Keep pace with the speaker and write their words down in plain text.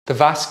The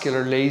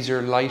vascular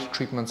laser light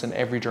treatments in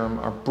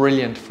Everyderm are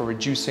brilliant for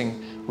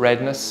reducing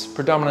redness,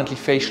 predominantly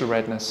facial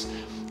redness.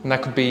 And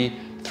that could be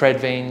thread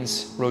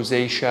veins,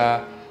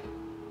 rosacea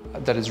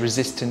that is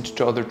resistant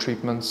to other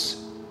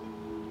treatments,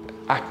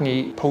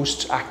 acne,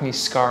 post-acne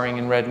scarring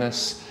and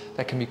redness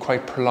that can be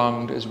quite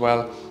prolonged as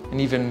well,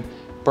 and even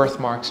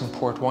birthmarks and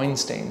portwine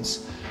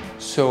stains.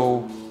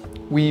 So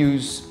we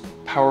use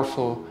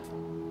powerful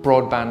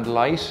broadband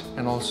light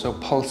and also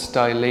pulse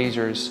dye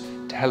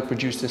lasers to help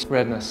reduce this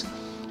redness.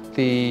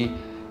 The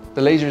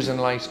lasers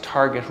and light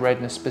target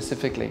redness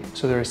specifically,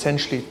 so they're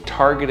essentially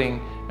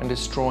targeting and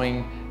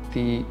destroying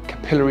the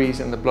capillaries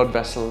and the blood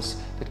vessels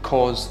that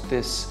cause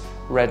this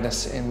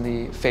redness in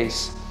the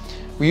face.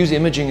 We use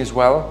imaging as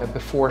well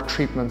before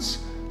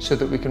treatments so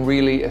that we can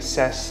really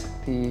assess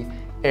the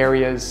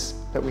areas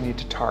that we need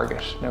to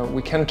target. Now,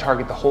 we can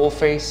target the whole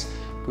face,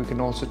 but we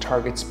can also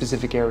target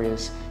specific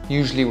areas,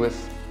 usually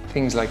with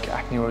things like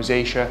acne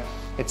rosacea.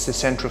 It's the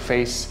central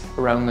face,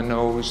 around the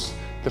nose,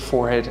 the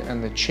forehead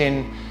and the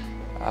chin,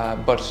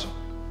 but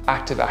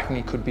active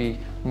acne could be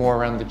more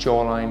around the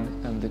jawline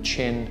and the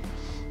chin,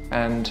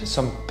 and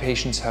some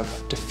patients have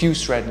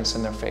diffuse redness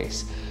in their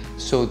face.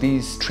 So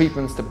these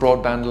treatments, the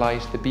broadband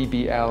light, the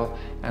BBL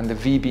and the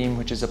V Beam,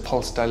 which is a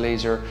pulse dye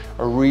laser,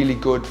 are really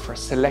good for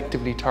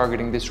selectively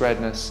targeting this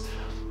redness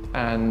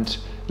and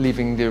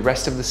leaving the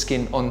rest of the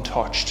skin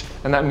untouched.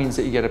 And that means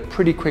that you get a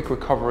pretty quick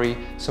recovery,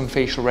 some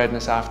facial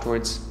redness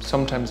afterwards,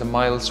 sometimes a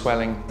mild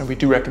swelling, and we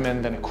do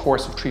recommend then a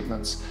course of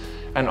treatments.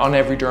 And on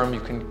Everyderm, you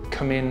can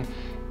come in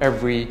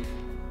every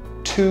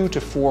 2 to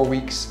 4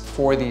 weeks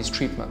for these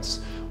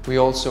treatments. We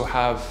also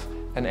have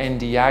an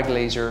ND-YAG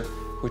laser,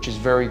 which is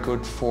very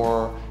good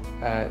for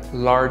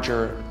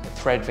larger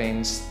thread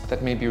veins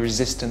that may be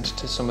resistant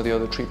to some of the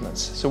other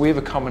treatments. So we have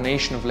a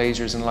combination of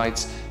lasers and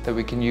lights that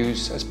we can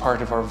use as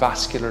part of our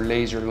vascular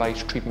laser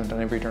light treatment on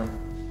Everyderm.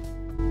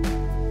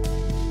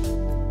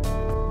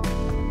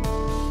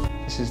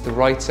 This is the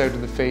right side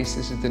of the face,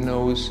 this is the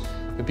nose.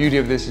 The beauty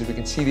of this is we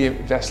can see the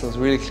vessels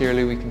really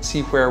clearly, we can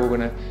see where we're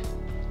going to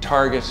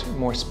target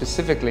more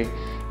specifically,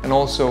 and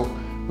also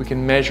we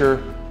can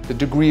measure the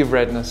degree of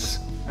redness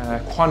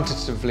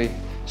quantitatively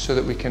so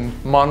that we can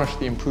monitor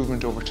the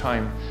improvement over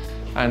time.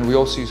 And we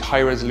also use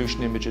high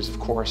resolution images, of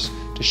course,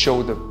 to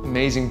show the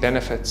amazing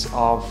benefits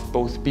of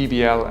both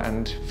BBL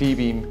and V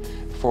Beam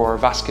for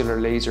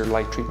vascular laser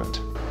light treatment.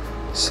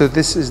 So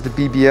this is the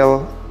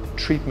BBL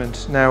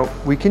treatment. Now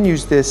we can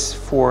use this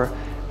for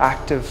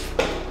active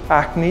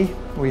acne.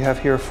 We have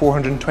here a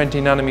 420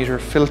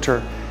 nanometer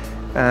filter,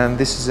 and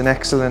this is an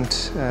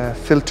excellent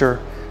filter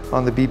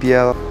on the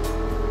BBL.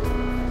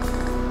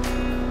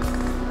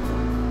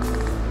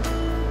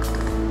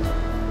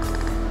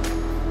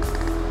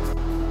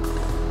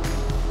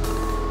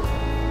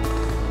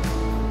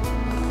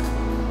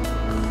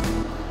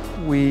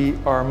 We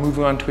are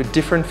moving on to a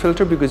different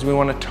filter because we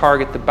want to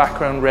target the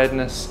background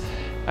redness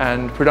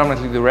and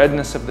predominantly the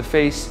redness of the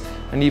face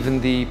and even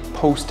the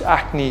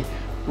post-acne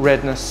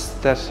redness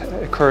that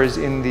occurs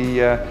in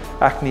the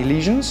acne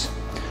lesions.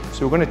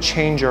 So we're going to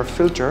change our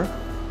filter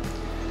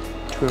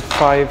to a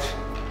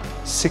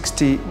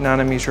 560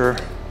 nanometer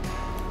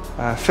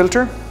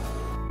filter.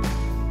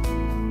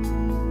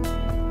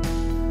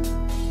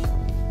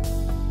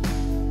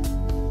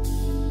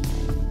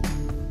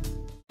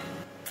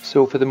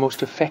 So for the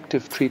most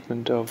effective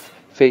treatment of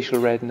facial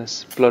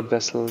redness, blood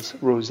vessels,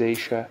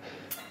 rosacea,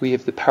 we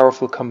have the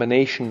powerful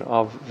combination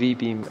of V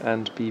Beam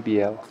and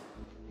BBL.